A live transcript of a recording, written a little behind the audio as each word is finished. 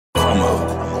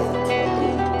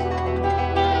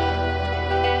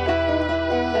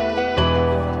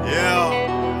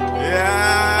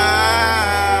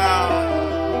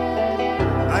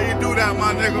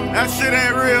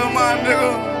real, my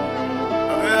nigga.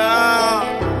 Yeah.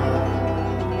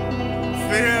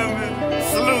 Feel me?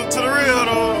 Salute to the real,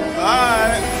 though.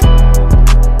 Alright.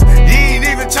 You ain't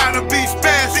even tryna be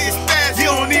special. You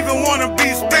don't even wanna be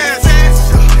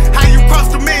special. How you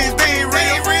cross the mans, they ain't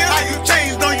real. How you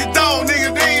changed on your dog,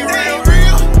 nigga, they ain't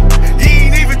real. You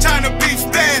ain't even tryna be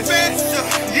special.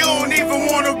 You don't even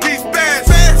wanna be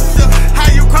special. How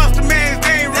you cross the mans,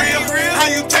 they ain't real. How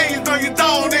you changed on your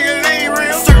dog, nigga, they ain't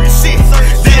real. Certain shit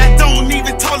that I don't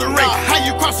even tolerate. How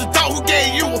you cross the dog who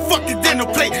gave you a fucking dinner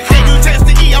plate. Gave you a chance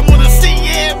to eat, I wanna see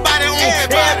everybody on.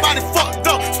 Everybody fucked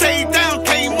up, stayed down,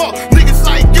 came up. Niggas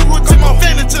like you would took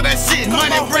advantage of that shit.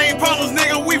 Money, brain problems,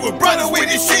 nigga, we were brothers with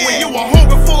this shit. When you were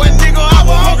hungry for it, nigga, I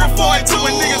was hungry for it too.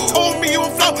 When niggas told me you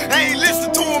would flow, I ain't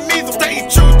listen to them either. Stay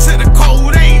true to the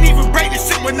code, I ain't even break this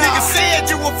shit. When niggas said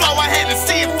you would flow, I had to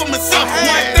see it for myself.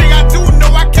 One thing I do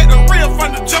know, I kept it real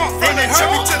from the jump. And it hurt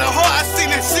me to the heart, I seen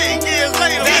that shit years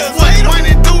later. That's what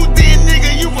money do, then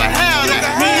nigga, you would have that.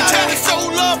 Me ain't tryna show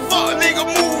love, fuck nigga,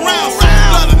 move around. So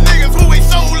love the niggas who ain't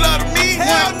show love to me.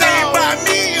 One thing by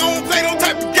me, I don't play no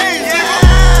type of games, nigga.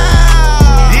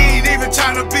 You ain't even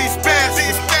tryna be special.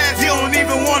 You don't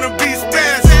even wanna be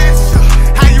special.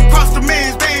 How you cross the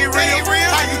mans, they ain't real.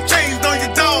 How you changed on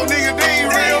your dog, nigga, they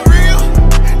ain't real.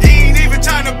 You ain't even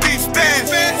tryna be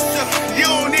special. You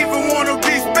don't even wanna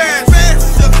be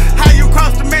special. How you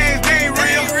cross the mans, they ain't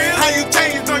real. How you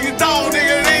changed on your dog,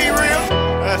 nigga, they ain't real.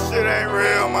 That shit ain't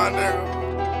real, my nigga.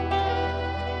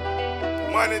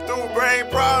 Money do bring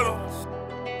problems,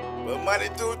 but money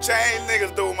do change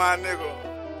niggas, do, my nigga.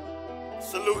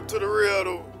 Salute to the real,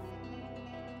 though.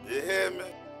 You hear me?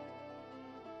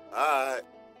 Alright.